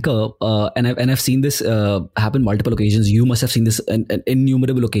as an anchor, and I've seen this happen multiple occasions. You must have seen this in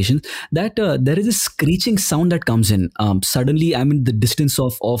innumerable occasions. That there is a screeching sound that comes in. Suddenly, I'm in the distance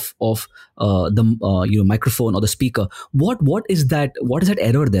of the microphone or the speaker. What is that? What is that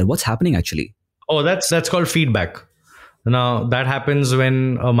error there? What's happening actually? Oh, that's called feedback. Now that happens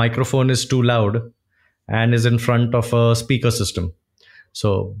when a microphone is too loud and is in front of a speaker system.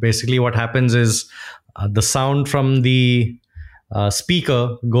 So basically what happens is the sound from the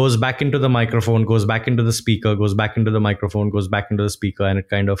speaker goes back into the microphone, goes back into the speaker, goes back into the microphone, goes back into the speaker, and it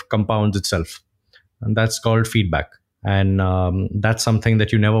kind of compounds itself. And that's called feedback. And that's something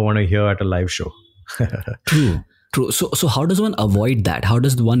that you never want to hear at a live show. True. So how does one avoid that? How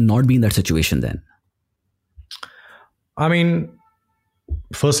does one not be in that situation then? I mean,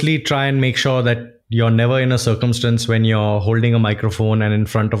 firstly, try and make sure that you're never in a circumstance when you're holding a microphone and in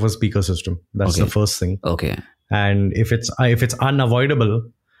front of a speaker system. That's the first thing. Okay. And if it's unavoidable,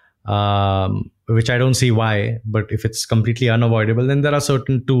 which I don't see why, but if it's completely unavoidable, then there are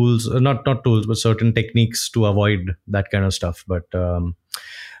certain tools, not tools, but certain techniques to avoid that kind of stuff. But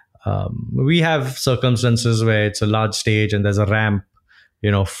we have circumstances where it's a large stage and there's a ramp,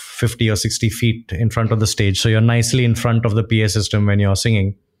 50 or 60 feet in front of the stage. So you're nicely in front of the PA system when you're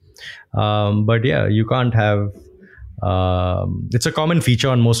singing. But yeah, you can't have, it's a common feature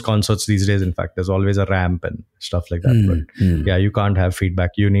on most concerts these days. In fact, there's always a ramp and stuff like that. But yeah, you can't have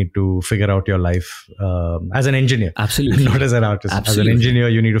feedback. You need to figure out your life as an engineer. Absolutely. Not as an artist. Absolutely. As an engineer,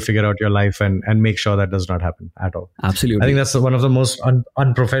 you need to figure out your life and make sure that does not happen at all. Absolutely. I think that's one of the most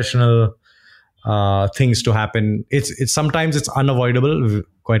unprofessional things to happen. It's sometimes it's unavoidable,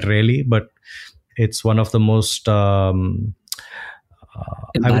 quite rarely, but it's one of the most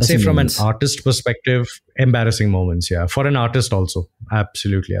I would say from moments. An artist perspective, embarrassing moments. Yeah. For an artist also.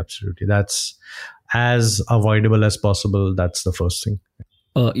 Absolutely. That's as avoidable as possible. That's the first thing.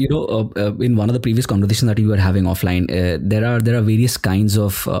 In one of the previous conversations that we were having offline, there are various kinds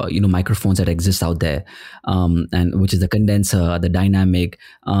of microphones that exist out there, and which is the condenser, the dynamic.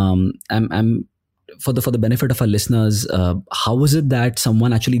 I'm for the benefit of our listeners, how is it that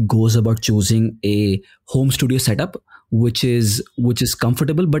someone actually goes about choosing a home studio setup which is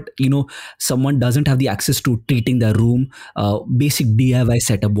comfortable, but someone doesn't have the access to treating their room, basic DIY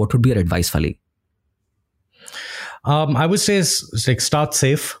setup? What would be your advice, Fali? I would say start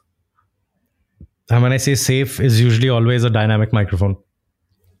safe. And when I say safe, is usually always a dynamic microphone.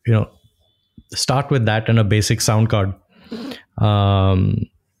 Start with that and a basic sound card.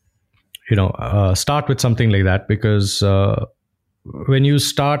 Start with something like that, because when you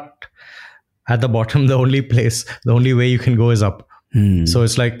start at the bottom, the only way you can go is up. So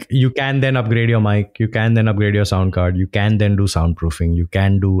it's like you can then upgrade your mic, you can then upgrade your sound card, you can then do soundproofing, you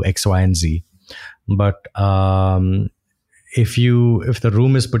can do X, Y, and Z. But if the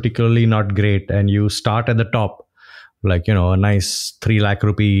room is particularly not great and you start at the top, like a nice 3 lakh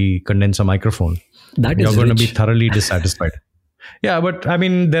rupee condenser microphone, you're going to be thoroughly dissatisfied. Yeah, but I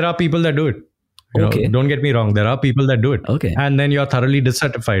mean, there are people that do it. Don't get me wrong. There are people that do it. Okay. And then you're thoroughly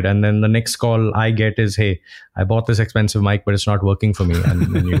dissatisfied. And then the next call I get is, hey, I bought this expensive mic, but it's not working for me.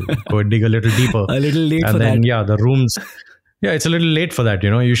 And then you go dig a little deeper. A little late and for then, that. Yeah, the rooms. Yeah, it's a little late for that.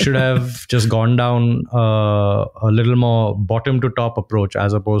 You should have just gone down a little more bottom to top approach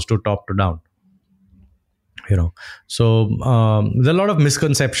as opposed to top to down. So there's a lot of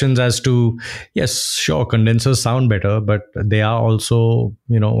misconceptions as to, yes, sure, condensers sound better, but they are also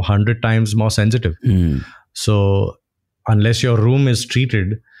 100 times more sensitive. So unless your room is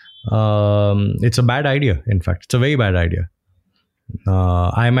treated, it's a bad idea. In fact, it's a very bad idea.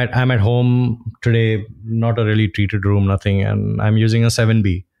 I'm at home today, not a really treated room, nothing, and I'm using a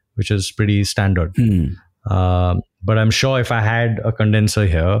 7B, which is pretty standard. But I'm sure if I had a condenser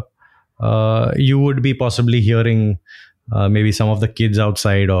here, you would be possibly hearing maybe some of the kids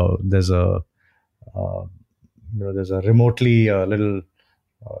outside, or there's a remotely little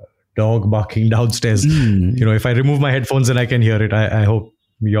dog barking downstairs. If I remove my headphones, then I can hear it. I hope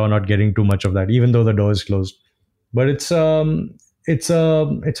you're not getting too much of that, even though the door is closed. But it's a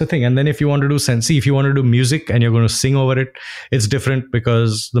thing. And then if you want to do if you want to do music and you're going to sing over it, it's different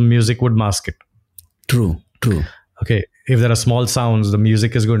because the music would mask it. True. Okay, if there are small sounds, the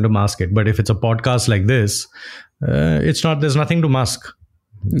music is going to mask it. But if it's a podcast like this, it's not. There's nothing to mask.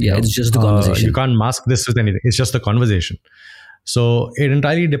 Yeah, it's just the conversation. You can't mask this with anything. It's just the conversation. So it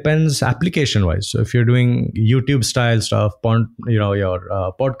entirely depends application wise. So if you're doing YouTube style stuff, your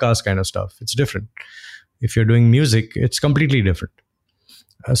podcast kind of stuff, it's different. If you're doing music, it's completely different.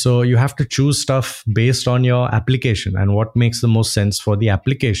 So you have to choose stuff based on your application and what makes the most sense for the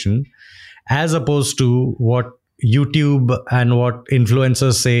application, as opposed to what YouTube and what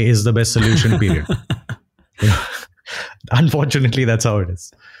influencers say is the best solution, period. Unfortunately, that's how it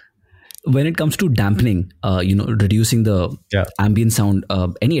is. When it comes to dampening, reducing the ambient sound,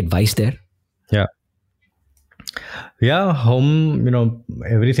 any advice there? Yeah, home,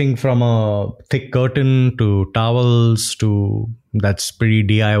 everything from a thick curtain to towels to, that's pretty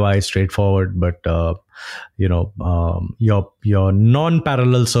DIY, straightforward. But, your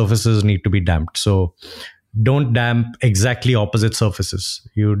non-parallel surfaces need to be damped. So don't damp exactly opposite surfaces.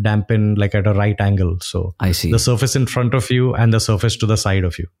 You dampen like at a right angle. So I see. The surface in front of you and the surface to the side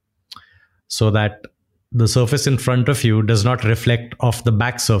of you, so that the surface in front of you does not reflect off the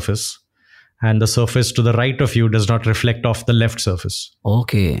back surface, and the surface to the right of you does not reflect off the left surface.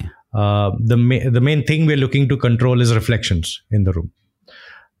 Okay. The main thing we're looking to control is reflections in the room.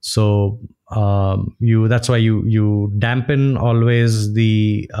 So that's why you dampen always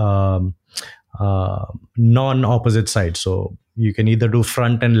the non-opposite side. So you can either do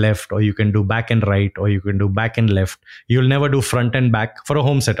front and left, or you can do back and right, or you can do back and left. You'll never do front and back for a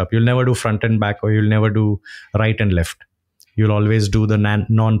home setup. You'll never do front and back, or you'll never do right and left. You'll always do the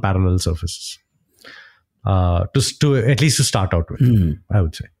non-parallel surfaces. To at least to start out with, I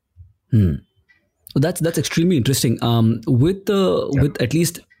would say. That's extremely interesting. With at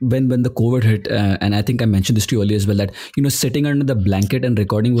least when the COVID hit, and I think I mentioned this to you earlier as well, that sitting under the blanket and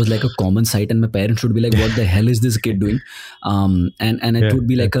recording was like a common sight, and my parents would be like, "What the hell is this kid doing?" And it would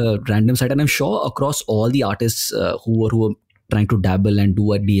be like a random sight. And I'm sure across all the artists who were trying to dabble and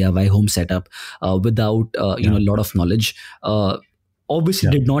do a DIY home setup without a lot of knowledge, obviously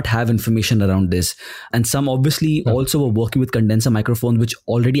did not have information around this, and some obviously also were working with condenser microphones, which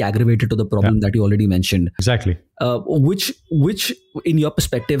already aggravated to the problem that you already mentioned. Exactly. Which in your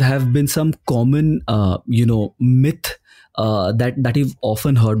perspective have been some common myth that you've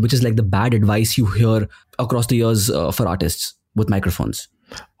often heard, which is like the bad advice you hear across the years for artists with microphones?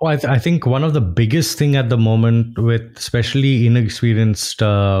 Well, I think one of the biggest thing at the moment with especially inexperienced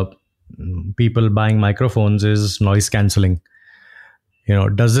people buying microphones is noise cancelling.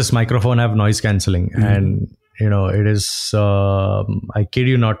 Does this microphone have noise cancelling? And, it is, I kid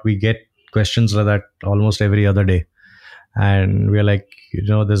you not, we get questions like that almost every other day. And we're like,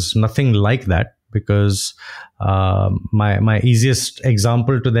 there's nothing like that, because my easiest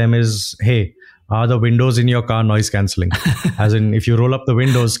example to them is, hey, are the windows in your car noise cancelling? As in, if you roll up the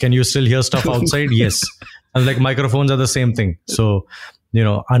windows, can you still hear stuff outside? Yes. And like microphones are the same thing. So,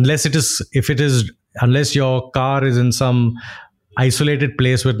 unless your car is in some isolated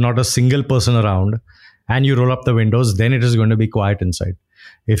place with not a single person around and you roll up the windows, then it is going to be quiet inside.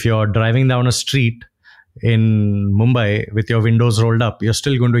 If you're driving down a street in Mumbai with your windows rolled up, you're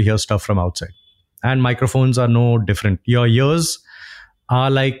still going to hear stuff from outside. And microphones are no different. Your ears are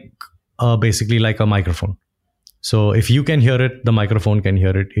basically like a microphone. So if you can hear it, the microphone can hear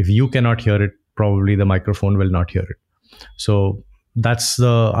it. If you cannot hear it, probably the microphone will not hear it. So that's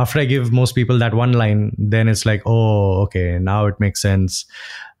after I give most people that one line, then it's like, oh, okay, now it makes sense.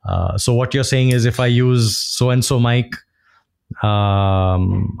 So what you're saying is, if I use so-and-so mic,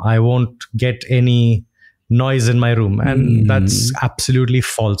 I won't get any noise in my room. And that's absolutely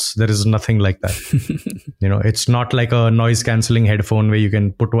false. There is nothing like that. It's not like a noise cancelling headphone where you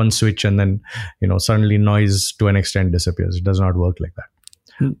can put one switch and then, suddenly noise to an extent disappears. It does not work like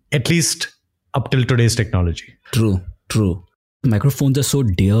that. At least up till today's technology. True. Microphones are so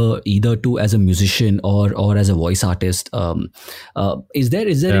dear either to as a musician or as a voice artist. Is there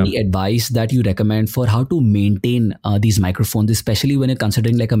any advice that you recommend for how to maintain these microphones, especially when you're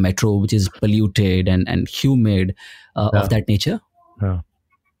considering like a metro, which is polluted and humid of that nature? Yeah.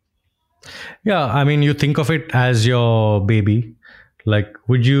 Yeah, I mean, you think of it as your baby. Like,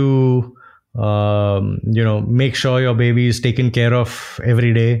 would you, make sure your baby is taken care of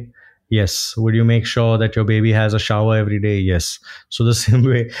every day? Yes. Would you make sure that your baby has a shower every day? Yes. So the same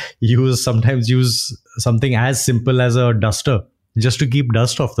way, sometimes use something as simple as a duster just to keep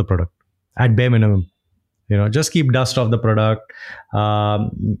dust off the product at bare minimum. Just keep dust off the product.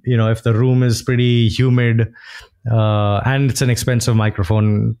 If the room is pretty humid, and it's an expensive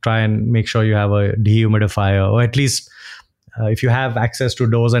microphone, try and make sure you have a dehumidifier, or at least if you have access to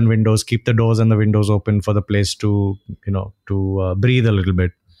doors and windows, keep the doors and the windows open for the place to breathe a little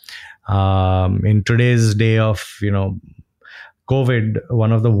bit. In today's day of COVID,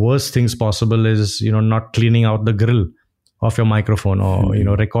 one of the worst things possible is not cleaning out the grill of your microphone, or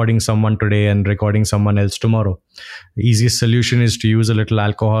recording someone today and recording someone else tomorrow. The easiest solution is to use a little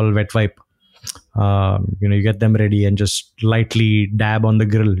alcohol wet wipe. You get them ready and just lightly dab on the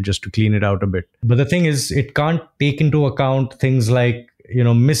grill just to clean it out a bit. But the thing is, it can't take into account things like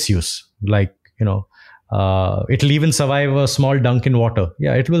misuse. Like it'll even survive a small dunk in water.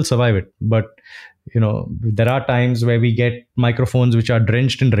 Yeah, it will survive it. But there are times where we get microphones which are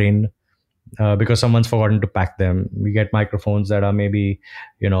drenched in rain, because someone's forgotten to pack them. We get microphones that are maybe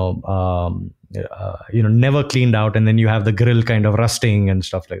never cleaned out, and then you have the grill kind of rusting and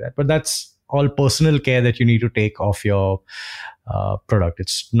stuff like that. But that's all personal care that you need to take of your product.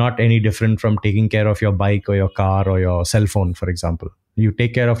 It's not any different from taking care of your bike or your car or your cell phone, for example. You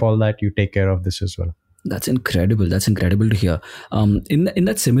take care of all that, you take care of this as well. That's incredible. That's incredible to hear. In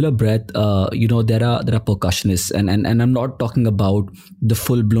that similar breath, there are percussionists, and I'm not talking about the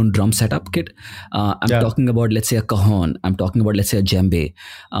full blown drum setup kit. I'm talking about, let's say, a cajon. I'm talking about, let's say, a djembe.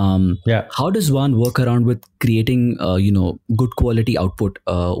 How does one work around with creating good quality output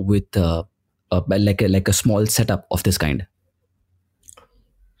with like a small setup of this kind?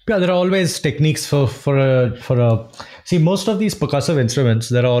 Yeah, there are always techniques for a. See, most of these percussive instruments,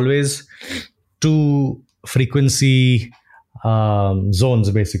 there are always two frequency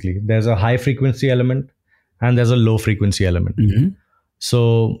zones. Basically, there's a high frequency element and there's a low frequency element. Mm-hmm.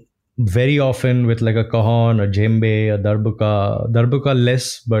 So very often with like a cajon, a djembe, a darbuka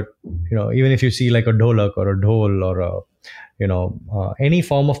less, but even if you see like a dholak or a dhol or a any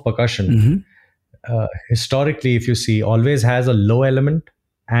form of percussion, historically, if you see, always has a low element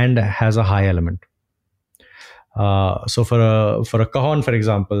and has a high element. So for a cajon, for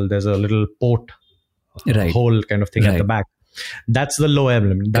example, there's a little port hole kind of thing at the back. That's the low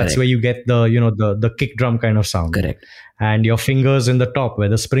element. That's where you get the kick drum kind of sound. Correct. And your fingers in the top where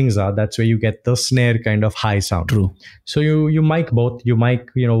the springs are, that's where you get the snare kind of high sound. True. So you mic both. You mic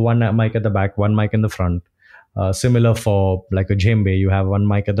one mic at the back, one mic in the front. Similar for like a djembe, you have one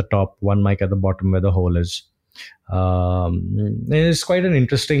mic at the top, one mic at the bottom where the hole is. It's quite an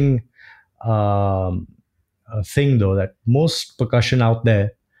interesting thing though, that most percussion out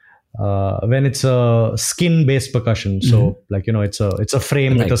there, when it's a skin based percussion, so like it's a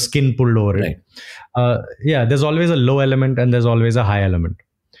frame with a skin pulled over it, there's always a low element and there's always a high element,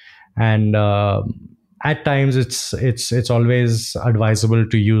 and at times it's always advisable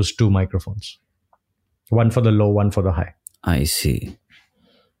to use two microphones, one for the low, one for the high. I see.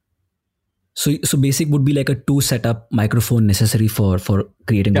 So basic would be like a 2 setup microphone necessary for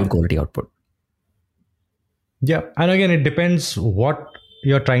creating good quality output. Yeah. And again, it depends what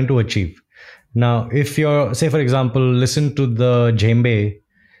you're trying to achieve. Now, if you're, say, for example, listen to the djembe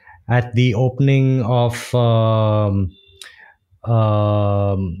at the opening of, for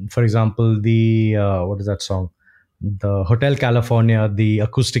example, the, what is that song? The Hotel California, the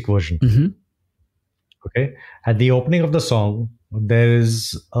acoustic version. Mm-hmm. Okay. At the opening of the song, there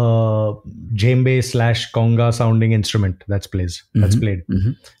is a djembe / conga sounding instrument that's played.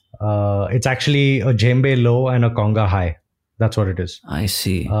 Mm-hmm. It's actually a djembe low and a conga high. That's what it is. I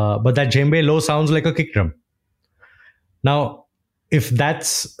see. But that djembe low sounds like a kick drum. Now, if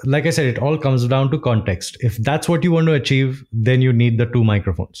that's, like I said, it all comes down to context. If that's what you want to achieve, then you need the two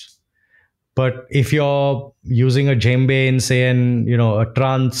microphones. But if you're using a djembe in, say, a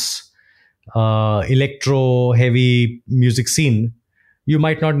trance, electro heavy music scene, you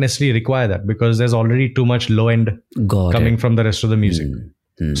might not necessarily require that because there's already too much low end coming from the rest of the music.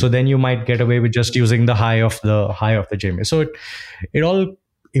 So then you might get away with just using the high of the djembe. So it all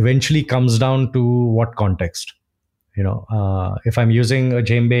eventually comes down to what context. If I'm using a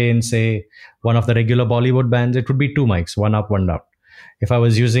djembe in, say, one of the regular Bollywood bands, it would be 2 mics, one up, one down. If I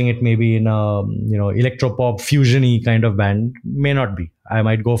was using it maybe in a electropop fusion-y kind of band, may not be. I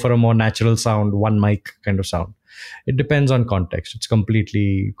might go for a more natural sound, 1 mic kind of sound. It depends on context. It's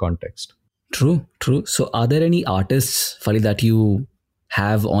completely context. True. So are there any artists, Fali, that you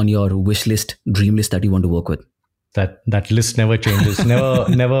have on your wish list, dream list that you want to work with? That list never changes,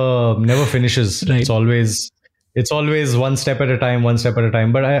 never finishes. Right. It's always one step at a time.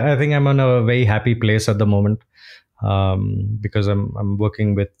 But I think I'm on a very happy place at the moment, because I'm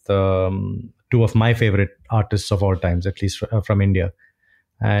working with two of my favorite artists of all times, at least from India,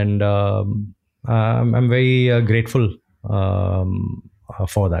 and I'm very grateful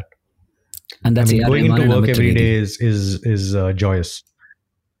for that. And that's going into work every day is joyous.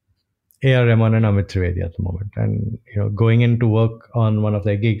 A.R. Rahman and Amit Trivedi at the moment, and going into work on one of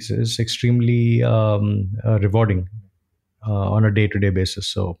their gigs is extremely rewarding on a day-to-day basis.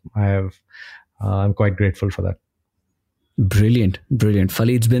 So I'm quite grateful for that. Brilliant.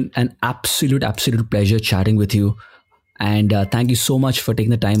 Fali, it's been an absolute pleasure chatting with you, and thank you so much for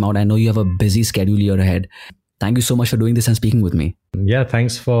taking the time out. I know you have a busy schedule here ahead. Thank you so much for doing this and speaking with me. Yeah,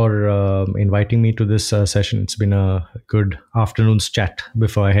 thanks for inviting me to this session. It's been a good afternoon's chat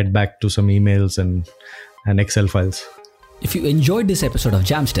before I head back to some emails and Excel files. If you enjoyed this episode of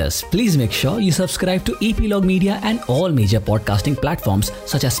Jamsters, please make sure you subscribe to Epilogue Media and all major podcasting platforms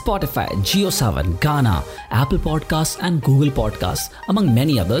such as Spotify, JioSaavn, Gaana, Apple Podcasts and Google Podcasts, among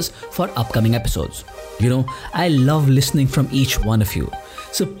many others, for upcoming episodes. I love listening from each one of you.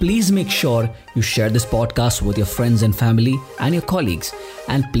 So please make sure you share this podcast with your friends and family and your colleagues.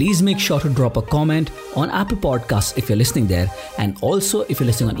 And please make sure to drop a comment on Apple Podcasts if you're listening there. And also, if you're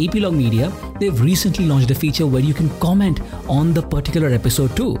listening on Epilogue Media, they've recently launched a feature where you can comment on the particular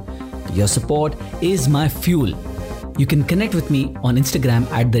episode too. Your support is my fuel. You can connect with me on Instagram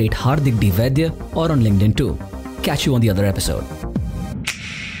 @HardikDVaidya or on LinkedIn too. Catch you on the other episode.